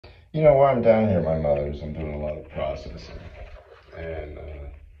You know, while I'm down here at my mother's, I'm doing a lot of processing. And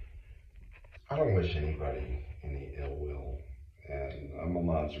I don't wish anybody any ill will. And I'm a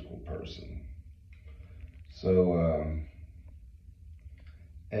logical person. So,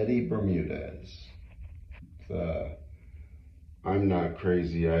 Eddie Bermudez, the I'm not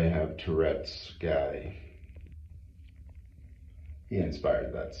crazy, I have Tourette's guy, he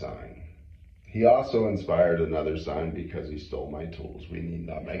inspired that sign. He also inspired another sign because he stole my tools. We need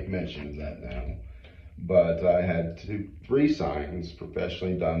not make mention of that now. But I had three signs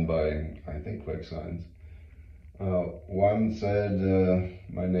professionally done by, I think, Quick Signs. One said,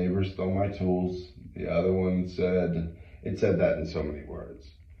 my neighbor stole my tools. The other one said, it said that in so many words.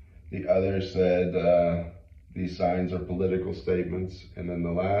 The other said, these signs are political statements. And then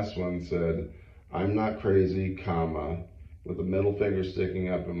the last one said, I'm not crazy, comma, with a middle finger sticking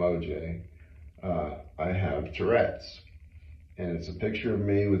up emoji. I have Tourette's. And it's a picture of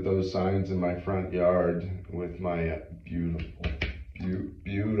me with those signs in my front yard with my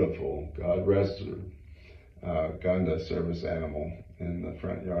beautiful, God rest her, Gunda service animal in the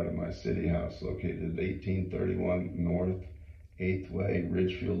front yard of my city house located at 1831 North 8th Way,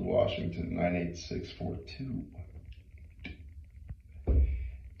 Ridgefield, Washington, 98642.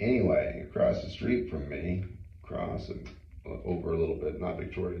 Anyway, across the street from me, over a little bit, not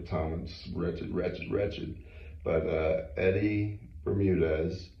Victoria Thomas, wretched, but Eddie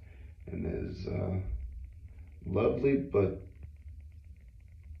Bermudez and his lovely but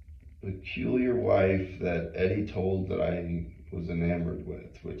peculiar wife that Eddie told that I was enamored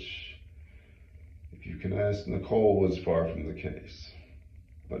with, which, if you can ask Nicole, was far from the case.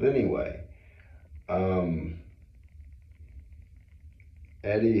 But anyway,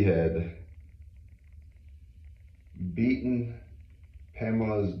 Eddie had beaten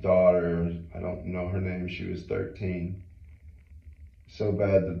Pamela's daughter, I don't know her name, she was 13, so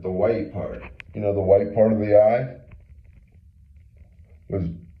bad that the white part, you know, the white part of the eye was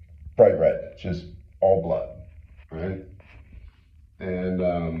bright red, just all blood, right? And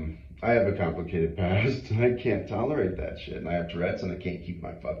I have a complicated past, and I can't tolerate that shit, and I have Tourette's, and I can't keep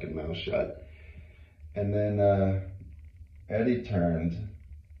my fucking mouth shut. And then Eddie turned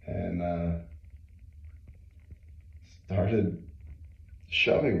and started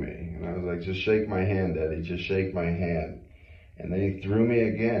shoving me, and I was like, just shake my hand, Eddie, just shake my hand. And they threw me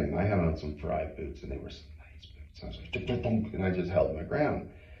again. I had on some fried boots, and they were some nice boots. I was like, and I just held my ground,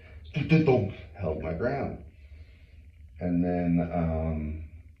 held my ground. And then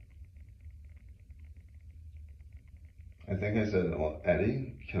I think I said, well,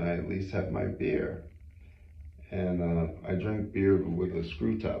 Eddie, can I at least have my beer? And I drink beer with a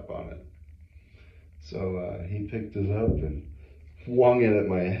screw top on it. So he picked it up and swung it at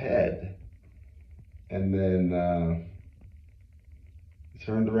my head, and then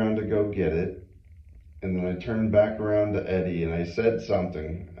turned around to go get it, and then I turned back around to Eddie and I said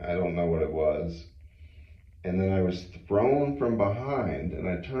something, I don't know what it was, and then I was thrown from behind, and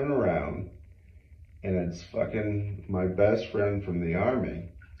I turn around and it's fucking my best friend from the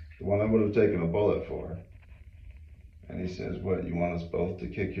army, the one I would have taken a bullet for. And he says, what, you want us both to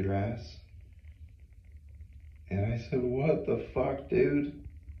kick your ass? And I said, what the fuck, dude?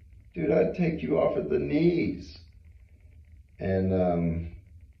 Dude, I'd take you off at the knees. And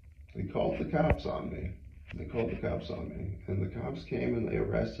they called the cops on me. And the cops came and they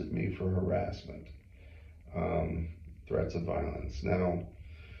arrested me for harassment, threats of violence. Now,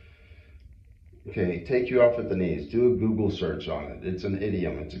 okay, take you off at the knees. Do a Google search on it. It's an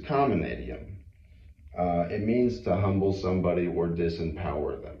idiom. It's a common idiom. It means to humble somebody or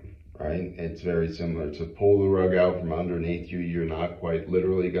disempower them. Right? It's very similar to pull the rug out from underneath you. You're not quite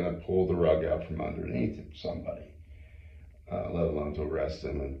literally going to pull the rug out from underneath somebody, let alone to arrest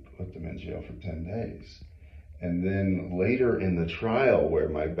them and put them in jail for 10 days. And then later in the trial where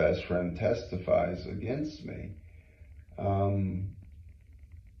my best friend testifies against me,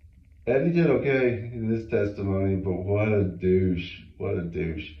 Eddie did okay in his testimony, but what a douche.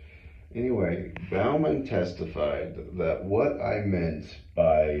 Anyway, Bauman testified that what I meant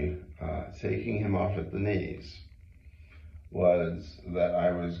by taking him off at the knees was that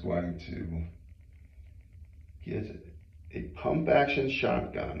I was going to get a pump-action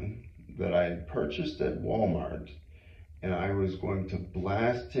shotgun that I had purchased at Walmart, and I was going to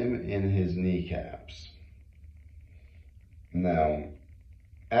blast him in his kneecaps. Now,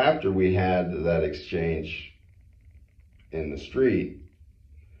 after we had that exchange in the street,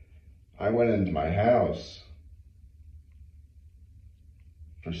 I went into my house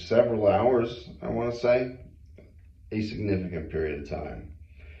for several hours, I want to say, a significant period of time.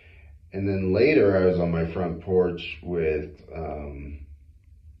 And then later I was on my front porch with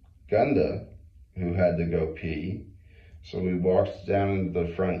Gunda, who had to go pee. So we walked down into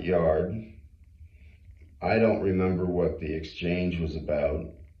the front yard. I don't remember what the exchange was about.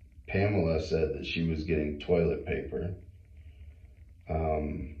 Pamela said that she was getting toilet paper.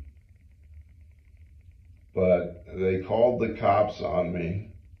 But they called the cops on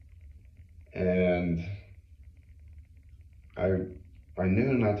me, and I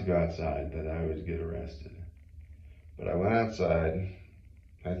knew not to go outside, that I would get arrested. But I went outside.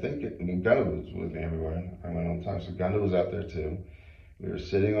 I think Gunda was with me everywhere. I went on time, so Gunda was out there too. We were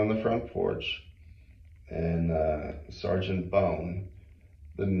sitting on the front porch, and Sergeant Bone,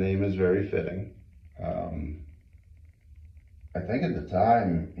 the name is very fitting. I think at the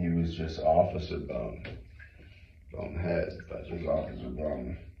time he was just Officer Bone. Bonehead, but just Officer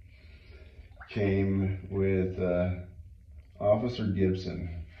Bone. Came with Officer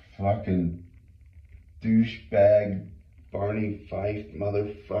Gibson, fucking douchebag Barney Fife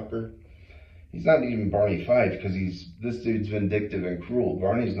motherfucker. He's not even Barney Fife, because this dude's vindictive and cruel.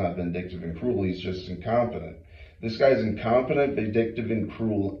 Barney's not vindictive and cruel, he's just incompetent. This guy's incompetent, vindictive, and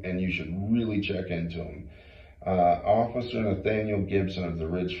cruel, and you should really check into him. Officer Nathaniel Gibson of the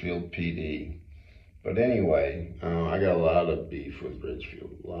Ridgefield PD. But anyway, I got a lot of beef with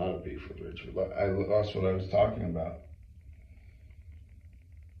Ridgefield. A lot of beef with Ridgefield. I lost what I was talking about.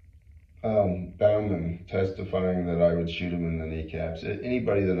 Bauman testifying that I would shoot him in the kneecaps.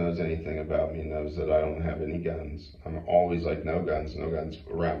 Anybody that knows anything about me knows that I don't have any guns. I'm always like, no guns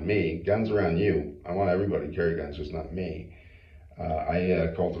around me. Guns around you. I want everybody to carry guns, just not me.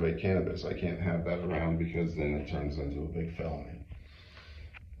 I cultivate cannabis. I can't have that around because then it turns into a big felony.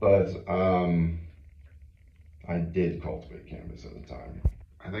 But I did cultivate cannabis at the time.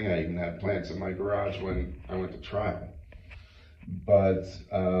 I think I even had plants in my garage when I went to trial. But,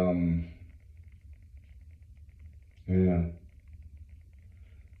 yeah.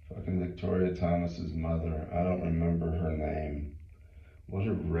 Fucking Victoria Thomas's mother. I don't remember her name. What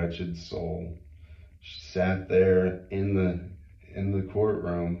a wretched soul. She sat there in the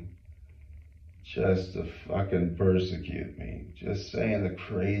courtroom just to fucking persecute me. Just saying the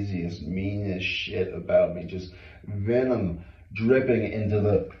craziest, meanest shit about me. Just venom dripping into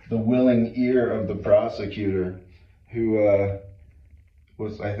the willing ear of the prosecutor, who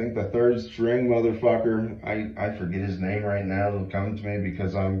was, I think, the third string motherfucker. I forget his name right now. It'll come to me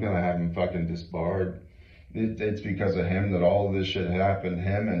because I'm gonna have him fucking disbarred. It's because of him that all of this shit happened.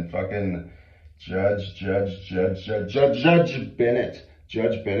 Him and fucking Judge Bennett.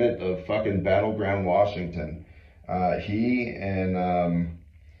 Judge Bennett of fucking Battleground, Washington. He and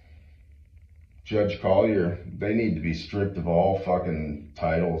Judge Collier, they need to be stripped of all fucking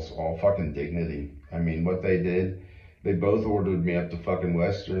titles, all fucking dignity. I mean, what they did, they both ordered me up to fucking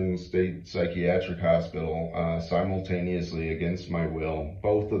Western State Psychiatric Hospital simultaneously against my will.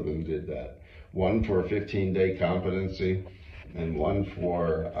 Both of them did that. One for a 15-day competency and one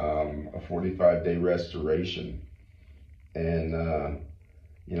for a 45-day restoration. And,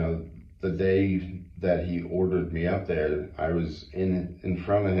 you know, the day that he ordered me up there, I was in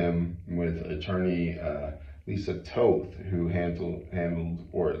front of him with attorney Lisa Toth, who handled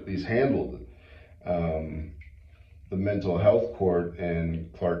the mental health court in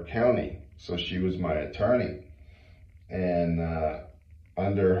Clark County. So she was my attorney. And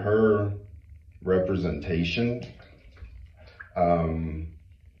under her representation,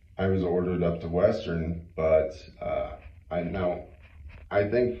 I was ordered up to Western, but I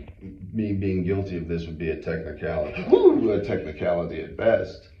think me being guilty of this would be a technicality. A technicality at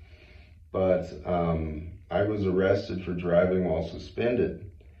best. But I was arrested for driving while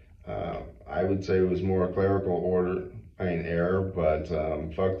suspended. I would say it was more a clerical error, but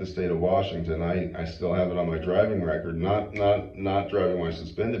fuck the state of Washington. I still have it on my driving record. Not driving while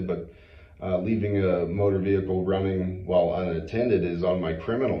suspended, but leaving a motor vehicle running while unattended is on my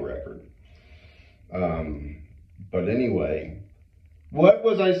criminal record. But anyway, what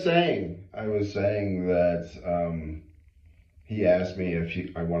was I saying? I was saying that he asked me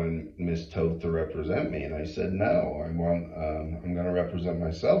if I wanted Miss Toth to represent me, and I said no. I'm going to represent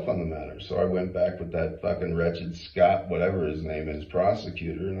myself on the matter. So I went back with that fucking wretched Scott, whatever his name is,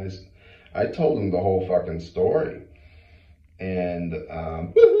 prosecutor, and I told him the whole fucking story. And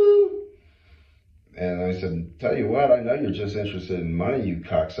woohoo! And I said, tell you what, I know you're just interested in money, you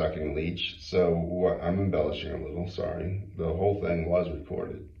cocksucking leech. So I'm embellishing a little, sorry. The whole thing was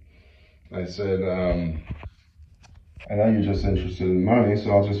recorded. I said, I know you're just interested in money,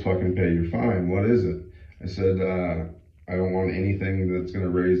 so I'll just fucking pay your fine. What is it? I said, I don't want anything that's going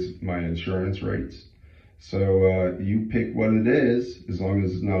to raise my insurance rates. So you pick what it is, as long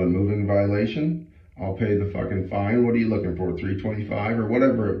as it's not a moving violation I'll pay the fucking fine. What are you looking for? $325 or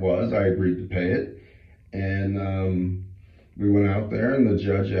whatever it was. I agreed to pay it. And we went out there, and the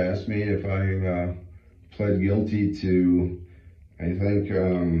judge asked me if I pled guilty to, I think,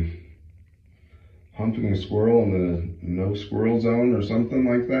 humping a squirrel in the no squirrel zone or something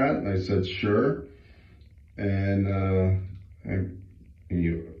like that. And I said, sure. And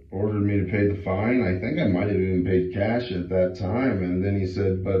he ordered me to pay the fine. I think I might have even paid cash at that time. And then he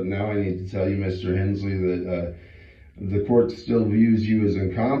said, but now I need to tell you, Mr. Hensley, that the court still views you as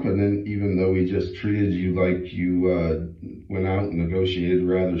incompetent, even though we just treated you like you went out and negotiated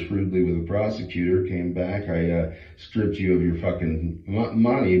rather shrewdly with the prosecutor, came back. I stripped you of your fucking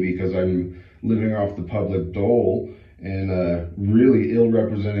money because I'm living off the public dole and really ill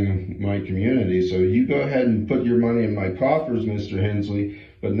representing my community. So you go ahead and put your money in my coffers, Mr. Hensley,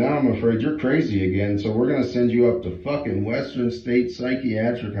 but now I'm afraid you're crazy again, so we're going to send you up to fucking Western State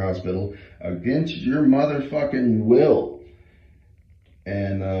Psychiatric Hospital against your motherfucking will.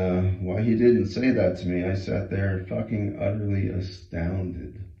 And why he didn't say that to me, I sat there fucking utterly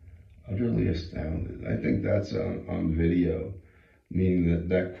astounded. Utterly astounded. I think that's on video, meaning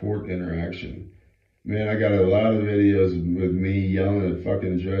that court interaction. Man, I got a lot of videos with me yelling at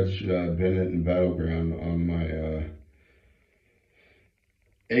fucking Judge Bennett and Battleground on my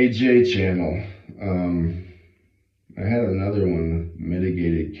AJ channel. I had another one,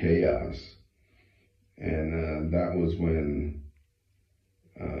 Mitigated Chaos. And that was when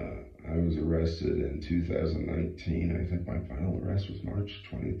I was arrested in 2019. I think my final arrest was March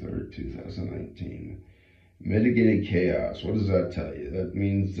 23rd, 2019. Mitigated chaos. What does that tell you? That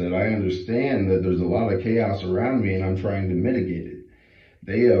means that I understand that there's a lot of chaos around me and I'm trying to mitigate it.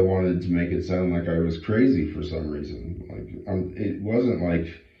 They wanted to make it sound like I was crazy for some reason. Like it wasn't like,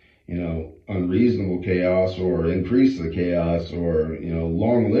 you know, unreasonable chaos or increase the chaos or, you know,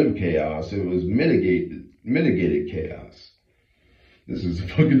 long-lived chaos. It was mitigated chaos. This is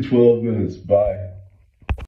fucking 12 minutes. Bye.